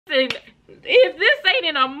if this ain't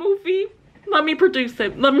in a movie, let me produce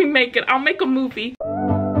it. Let me make it. I'll make a movie.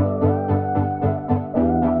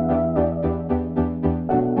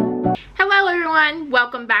 Hello everyone,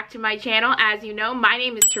 welcome back to my channel. As you know, my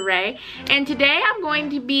name is Tarae, and today I'm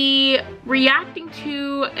going to be reacting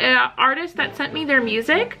to an artist that sent me their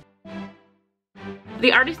music.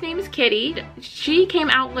 The artist's name is Kitty. She came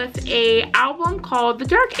out with an album called The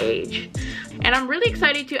Dark Age. And I'm really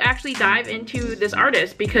excited to actually dive into this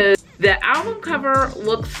artist because the album cover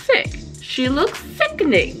looks sick. She looks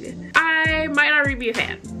sickening. I might not really be a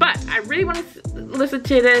fan, but I really want to listen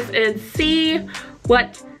to this and see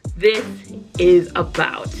what this is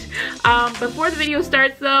about. Before the video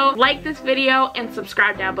starts though, like this video and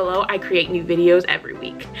subscribe down below. I create new videos every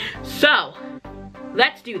week. So,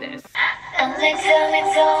 let's do this. And they tell me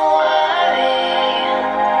don't worry.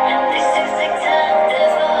 This is the time,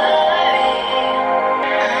 there's no hurry.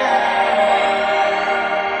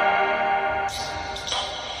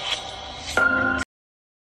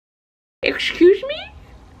 Excuse me?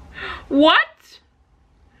 What?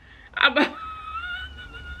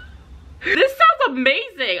 This sounds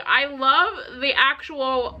amazing. I love the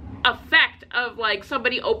actual effect of like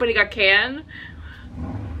somebody opening a can.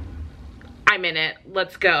 I'm in it.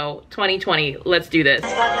 Let's go. 2020. Let's do this. I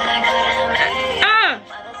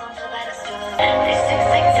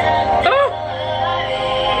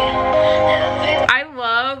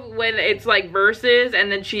love when it's like verses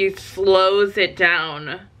and then she slows it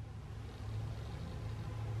down.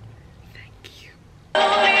 Thank you.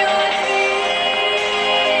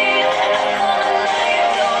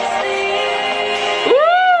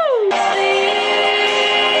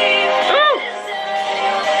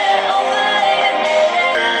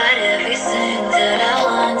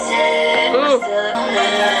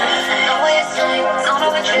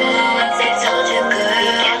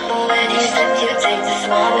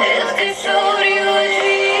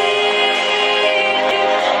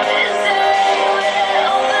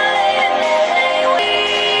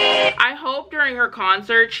 Her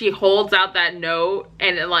concert, she holds out that note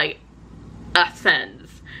and it like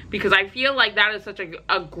ascends, because I feel like that is such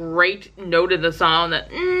a great note of the song that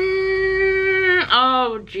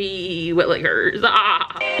oh gee willikers.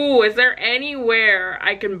 Ooh, is there anywhere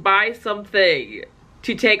I can buy something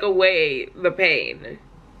to take away the pain?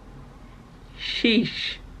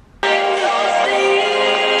 Sheesh.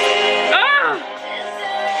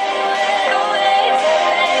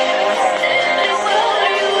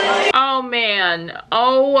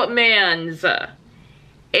 Oh mans.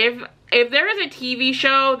 If there is a TV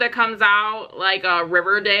show that comes out like a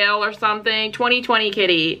Riverdale or something, 2020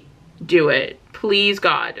 Kitty, do it. Please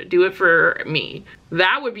God, do it for me.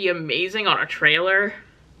 That would be amazing on a trailer.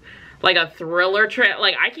 Like a thriller trailer.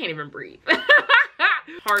 Like I can't even breathe.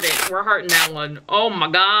 Heart it. We're hearting that one. Oh my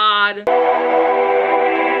God.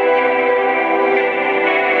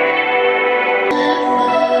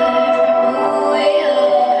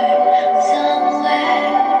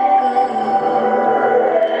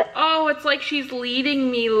 It's like she's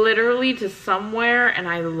leading me literally to somewhere and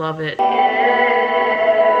I love it.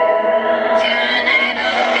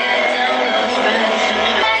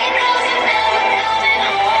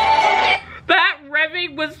 That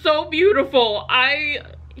revving was so beautiful.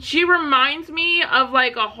 She reminds me of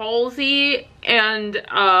like a Halsey, and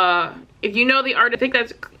if you know the artist, I think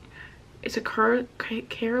it's a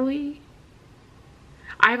Carolee.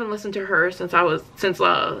 I haven't listened to her since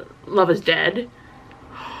Love Is Dead.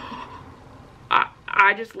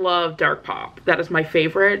 I just love dark pop. That is my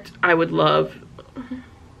favorite. I would love.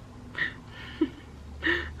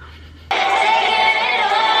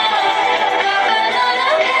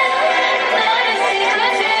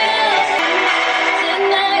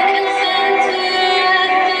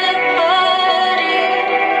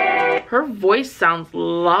 Her voice sounds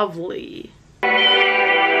lovely.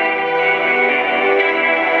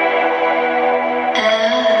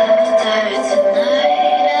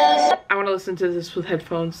 Listen to this with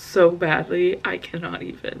headphones so badly. I cannot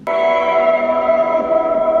even.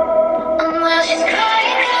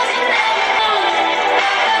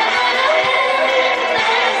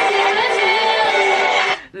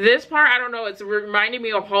 This part, I don't know, it's reminding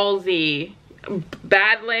me of Halsey.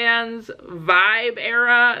 Badlands vibe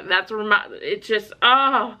era. That's it's just,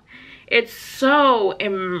 oh, it's so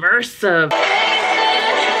immersive.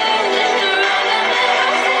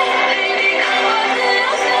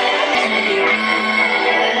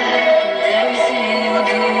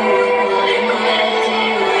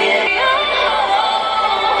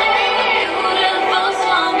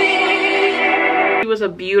 Was a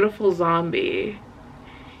beautiful zombie.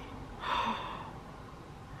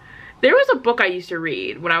 There was a book I used to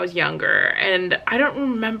read when I was younger, and I don't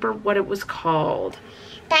remember what it was called.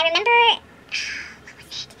 But I remember,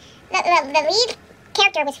 what was it? The lead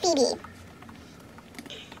character was Phoebe.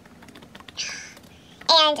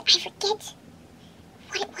 And I forget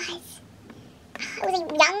what it was. It was a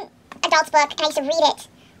young adult's book, and I used to read it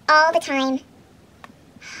all the time.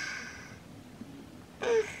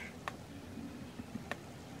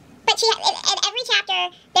 But in every chapter,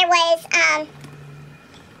 there was,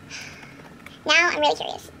 now I'm really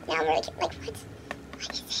curious. Now I'm really curious. Like,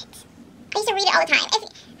 what is it? I used to read it all the time.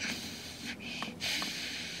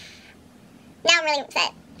 Now I'm really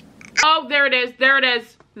upset. Oh, there it is, there it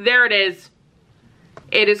is, there it is.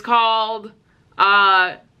 It is called,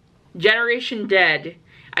 Generation Dead.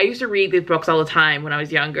 I used to read these books all the time when I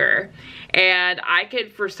was younger, and I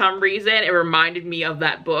could, for some reason, it reminded me of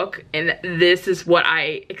that book, and this is what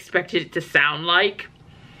I expected it to sound like.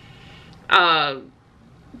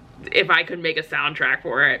 If I could make a soundtrack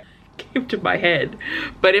for it. Came to my head.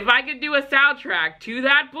 But if I could do a soundtrack to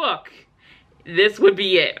that book, this would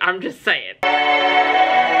be it. I'm just saying.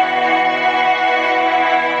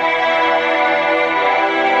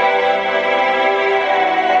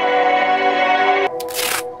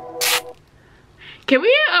 Can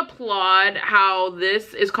we applaud how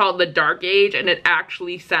this is called the Dark Age and it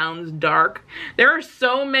actually sounds dark? There are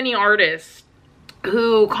so many artists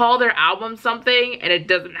who call their album something and it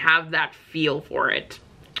doesn't have that feel for it.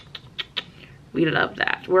 We love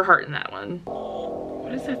that. We're hearting that one.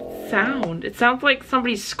 What does that sound? It sounds like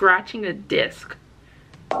somebody's scratching a disc.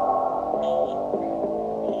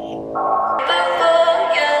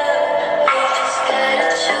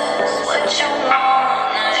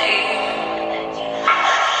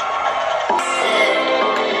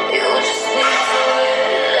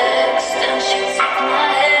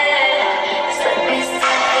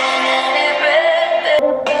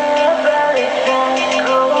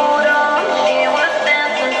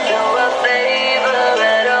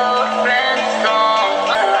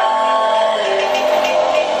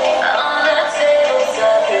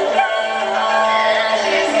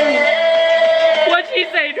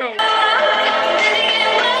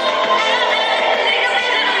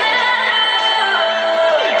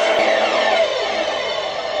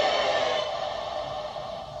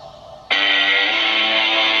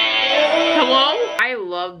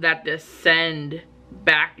 That descend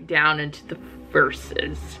back down into the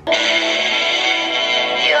verses.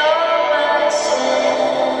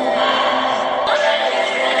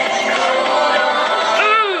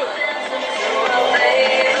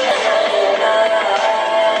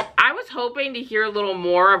 I was hoping to hear a little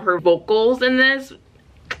more of her vocals in this.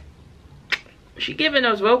 She giving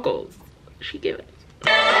those vocals. She giving.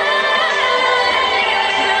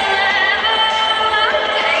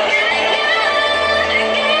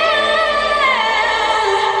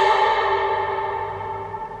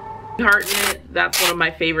 Hearting It, that's one of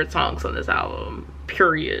my favorite songs on this album,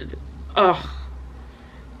 period. Ugh.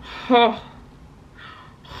 Oh.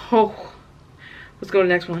 Oh. Let's go to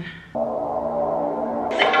the next one.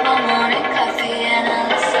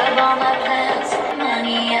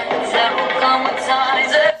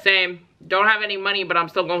 Same. Don't have any money, but I'm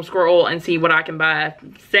still gonna scroll and see what I can buy.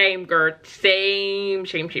 Same, Gert. Same.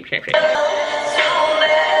 Shame, shame, shame, shame.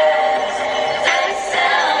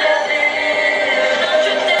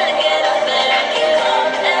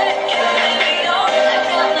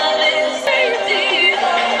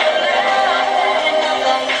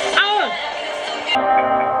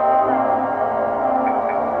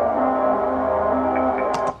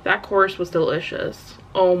 That chorus was delicious.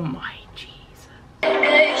 Oh my Jesus.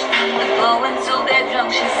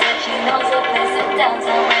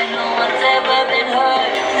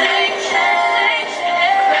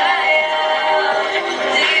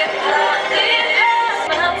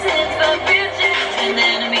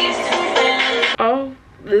 Oh,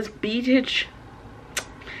 this beatage.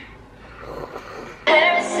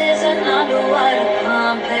 Paris is an underwater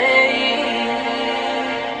Pompeii.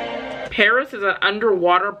 Paris is an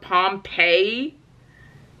underwater Pompeii?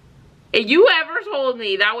 If you ever told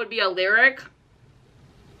me that would be a lyric,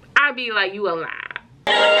 I'd be like, you a lie.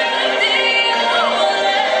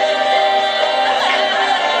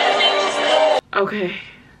 Okay.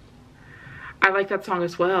 I like that song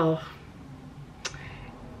as well.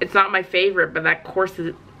 It's not my favorite, but that chorus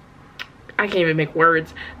is, I can't even make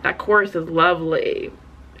words. That chorus is lovely.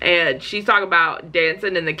 And she's talking about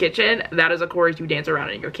dancing in the kitchen. That is a chorus you dance around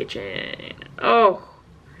in your kitchen. Oh,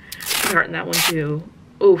 I'm hearting that one too.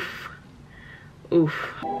 Oof. Oof.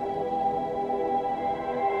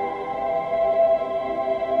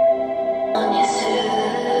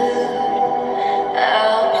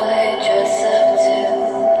 I'll play just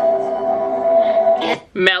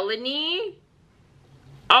Melanie.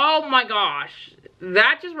 Oh my gosh.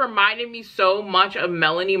 That just reminded me so much of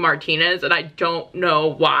Melanie Martinez, and I don't know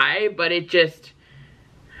why, but it just...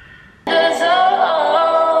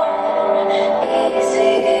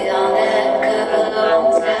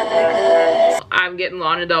 I'm getting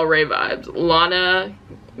Lana Del Rey vibes. Lana,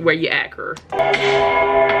 where you at her?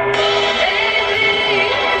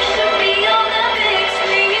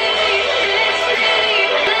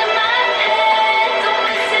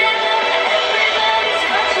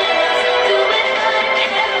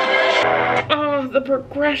 Oh, the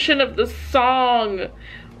progression of the song.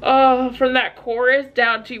 Oh, from that chorus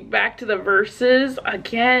down to back to the verses.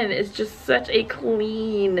 Again, it's just such a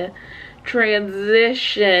clean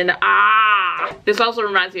transition. Ah! This also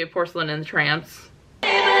reminds me of Porcelain and the Tramps.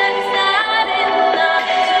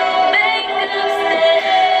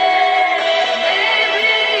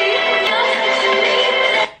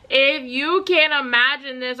 If you can't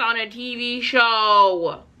imagine this on a TV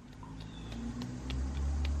show.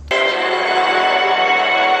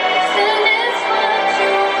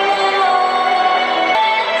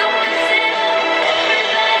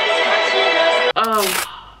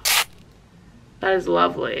 Oh, that is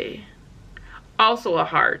lovely. Also a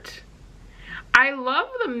heart. I love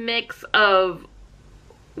the mix of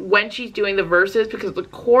when she's doing the verses, because the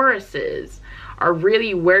choruses are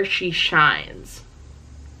really where she shines.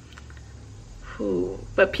 Ooh,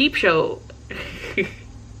 but Peep Show,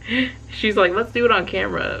 she's like, let's do it on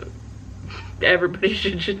camera. Everybody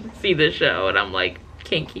should see this show. And I'm like,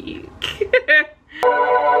 kinky.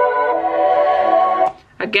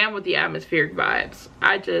 Again, with the atmospheric vibes.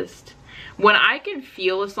 When I can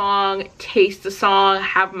feel a song, taste a song,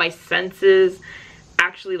 have my senses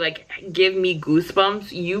actually like give me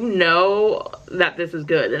goosebumps, you know that this is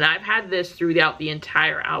good. And I've had this throughout the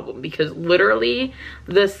entire album, because literally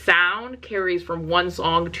the sound carries from one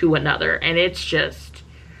song to another, and it's just,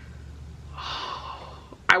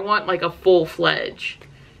 I want like a full-fledged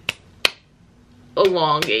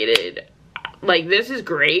elongated, like, this is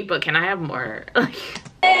great, but can I have more? Like,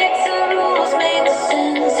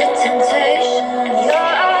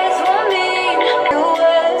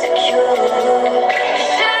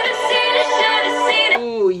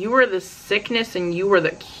 ooh, you were the sickness and you were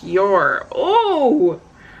the cure. Ooh,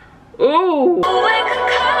 ooh.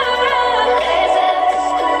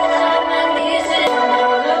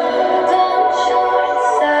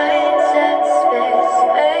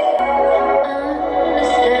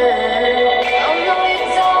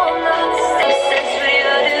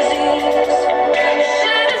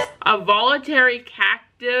 A voluntary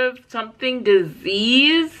captive something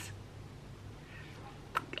disease.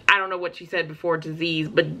 I don't know what she said before disease,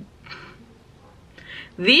 but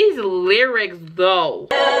these lyrics though.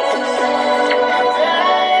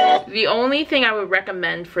 The only thing I would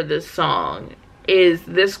recommend for this song is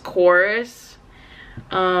this chorus.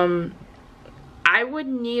 I would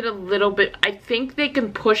need a little bit, I think they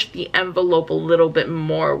can push the envelope a little bit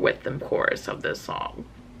more with the chorus of this song.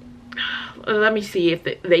 Let me see if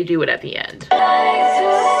they do it at the end.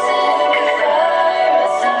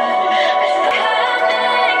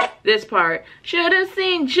 This part, should have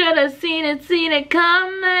seen it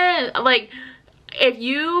coming. Like, if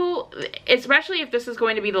you, especially if this is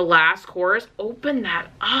going to be the last chorus, open that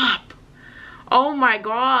up. Oh my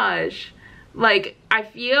gosh. Like, I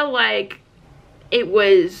feel like it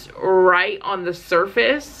was right on the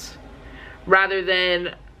surface rather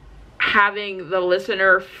than having the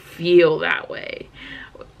listener feel that way.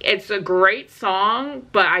 It's a great song,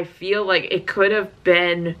 but I feel like it could have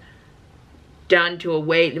been done to a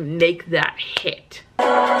way to make that hit.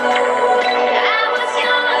 I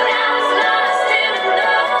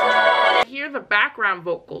hear the background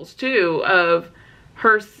vocals too of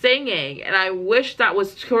her singing, and I wish that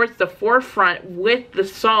was towards the forefront with the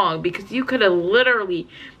song, because you could have literally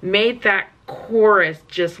made that chorus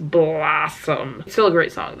just blossom. It's still a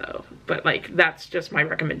great song though, but like, that's just my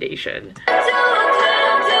recommendation.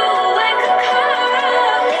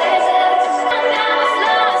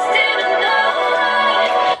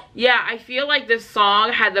 Yeah, I feel like this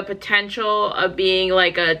song had the potential of being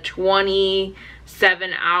like a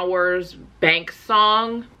 27 hours bank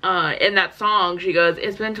song. In that song, she goes,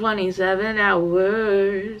 it's been 27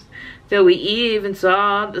 hours till we even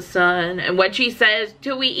saw the sun. And when she says,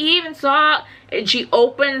 till we even saw, and she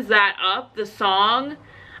opens that up, the song,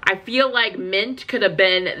 I feel like Mint could have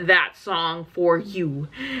been that song for you.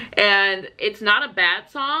 And it's not a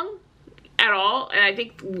bad song at all. And I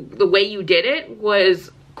think the way you did it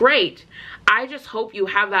was great. I just hope you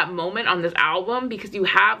have that moment on this album, because you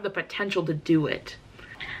have the potential to do it.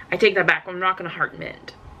 I take that back. I'm not gonna heart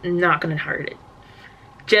Mint. I'm not gonna heart it.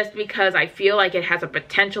 just because I feel like it has a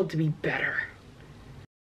potential to be better.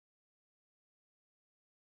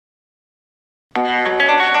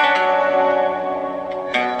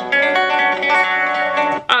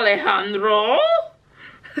 Alejandro?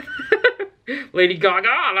 Lady Gaga,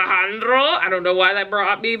 Alejandro? I don't know why that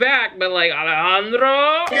brought me back, but like,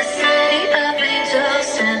 Alejandro? The city of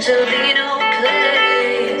angels, Angelino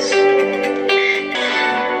plays.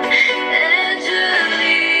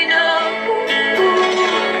 Angelino,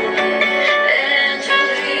 Angelino,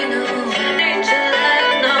 angel I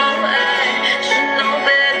know I should know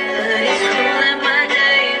better, but he's calling my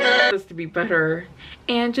name up. This to be better.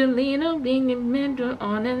 Angelino being a mentor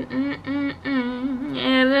on an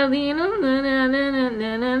Angelino, na, na, na, na,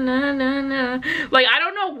 na, na, na, na. Like, I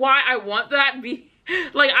don't know why I want that be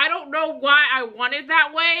like, I don't know why I want it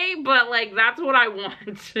that way, but like, that's what I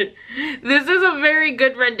want. This is a very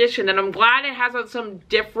good rendition, and I'm glad it has some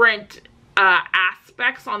different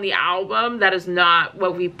aspects on the album that is not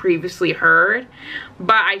what we previously heard,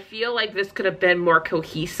 but I feel like this could have been more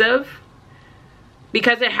cohesive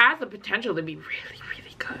because it has the potential to be really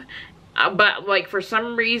good. But like, for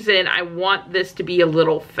some reason I want this to be a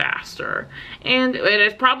little faster, and it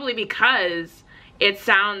is probably because it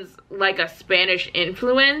sounds like a Spanish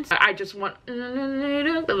influence. I just want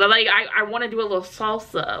like, I want to do a little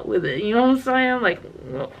salsa with it, you know what I'm saying? Like,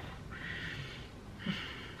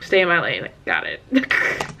 stay in my lane. Got it.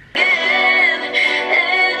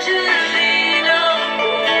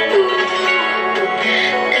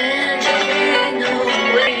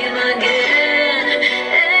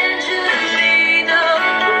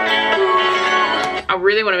 I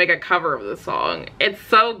really want to make a cover of this song. It's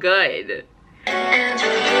so good.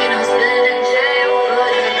 Angelino's been in jail for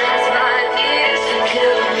the past 5 years. He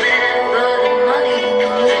killed a man for the money.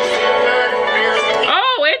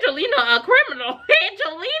 Oh, Angelino, a criminal.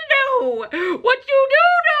 Angelino, what you do?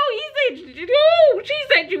 No, he said, no, she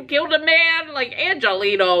said you killed a man. Like,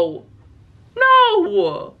 Angelino,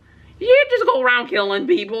 no, you can't just go around killing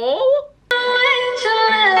people.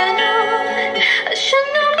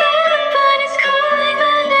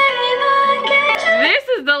 This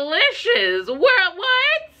is delicious.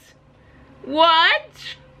 What?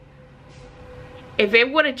 If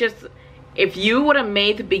it would have just, if you would have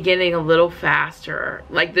made the beginning a little faster,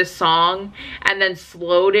 like this song, and then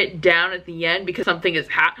slowed it down at the end because something is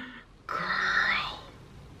girl.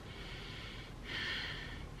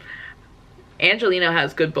 Angelino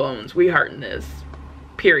has good bones. We hearten this.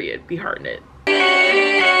 Period. We hearten it.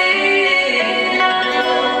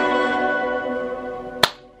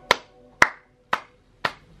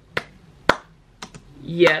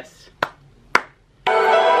 Yes.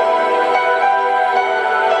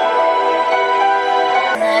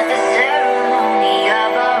 At the ceremony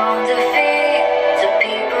of our own defeat, the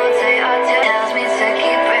people say our tells me to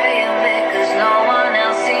keep praying because no one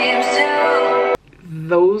else seems to.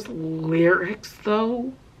 Those lyrics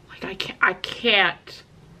though, like I can't.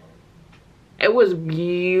 It was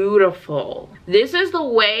beautiful. This is the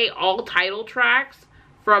way all title tracks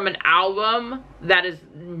from an album that is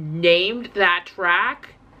named that track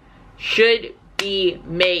should be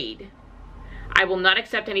made. I will not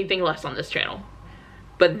accept anything less on this channel.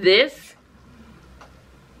 But this,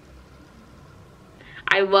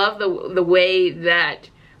 I love the way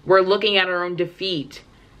that we're looking at our own defeat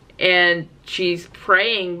and she's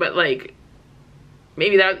praying, but like,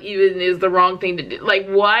 maybe that even is the wrong thing to do. Like,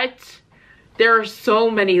 what? There are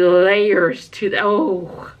so many layers to that.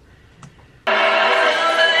 Oh.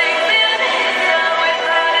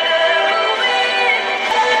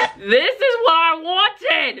 This is what I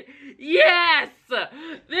wanted. Yes.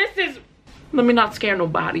 This is, let me not scare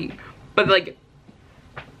nobody, but like,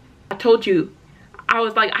 I told you, I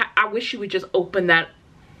was like, I wish you would just open that.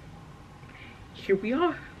 Here we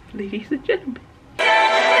are, ladies and gentlemen.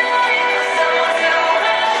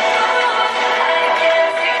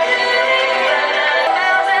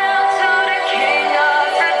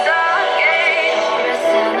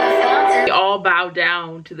 All bow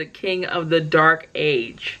down to the king of the dark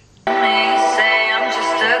age. Say I'm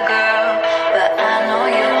just a girl, but I know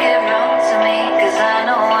you'll get wrong to me, cause I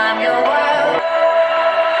know I'm your world.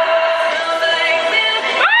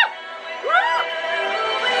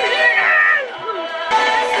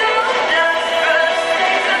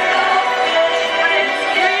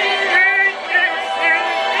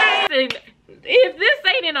 If this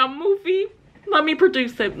ain't in a movie, let me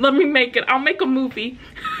produce it. Let me make it. I'll make a movie.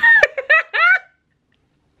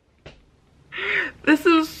 This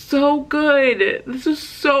is so good. This is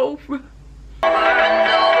so... Over and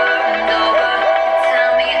over and over.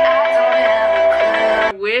 Tell me I don't have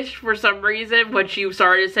a clue. I wish for some reason when she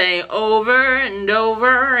started saying over and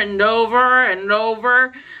over and over and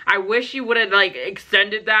over, I wish she would have like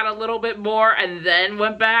extended that a little bit more and then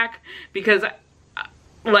went back, because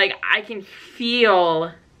like I can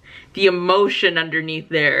feel the emotion underneath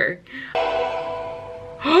there.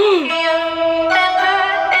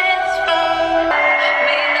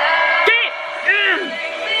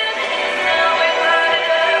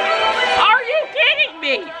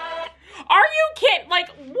 Are you kidding? Like,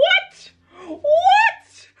 what?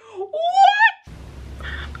 What? What?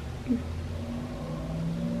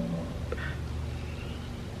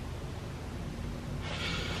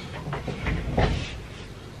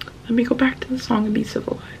 Let me go back to the song and be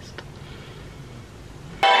civilized.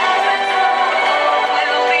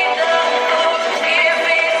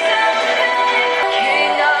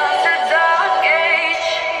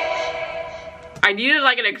 I needed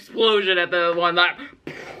like an explosion at the one that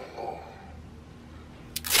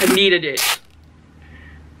I needed it,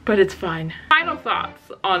 but it's fine. Final thoughts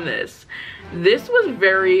on this. This was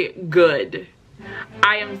very good.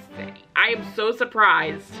 I am so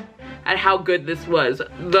surprised at how good this was.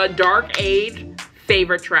 The Dark Age,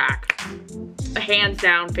 favorite track. Hands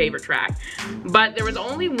down favorite track. But there was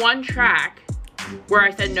only one track where I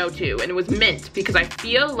said no to, and it was Mint, because I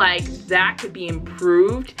feel like that could be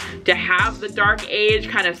improved to have the Dark Age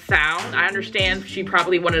kind of sound. I understand she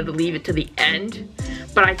probably wanted to leave it to the end,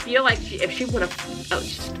 but I feel like if she would have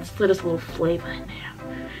slid us a little flavor in there,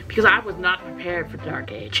 because I was not prepared for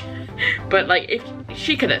Dark Age. But like, if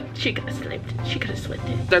she could have slid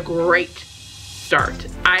it. The great start.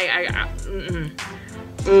 I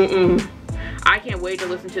can't wait to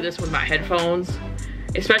listen to this with my headphones,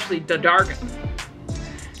 especially the dark.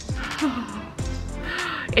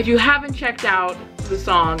 If you haven't checked out the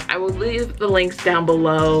song, I will leave the links down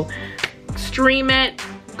below. Stream it,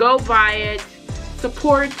 go buy it,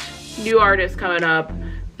 support new artists coming up.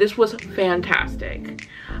 This was fantastic.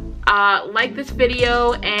 Like this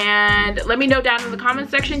video and let me know down in the comment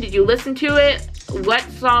section, did you listen to it? What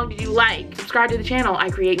song did you like? Subscribe to the channel. I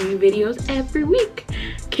create new videos every week.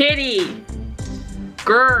 Kitty,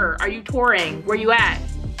 Grr, are you touring? Where you at?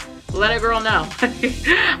 Let a girl know.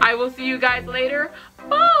 I will see you guys later.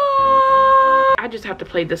 Bye. I just have to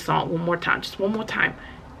play this song one more time. Just one more time.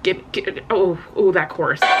 Oh, that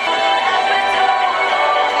chorus.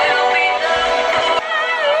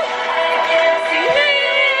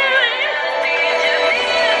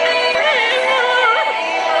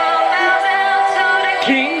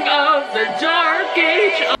 King of the Dark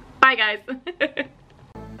Age.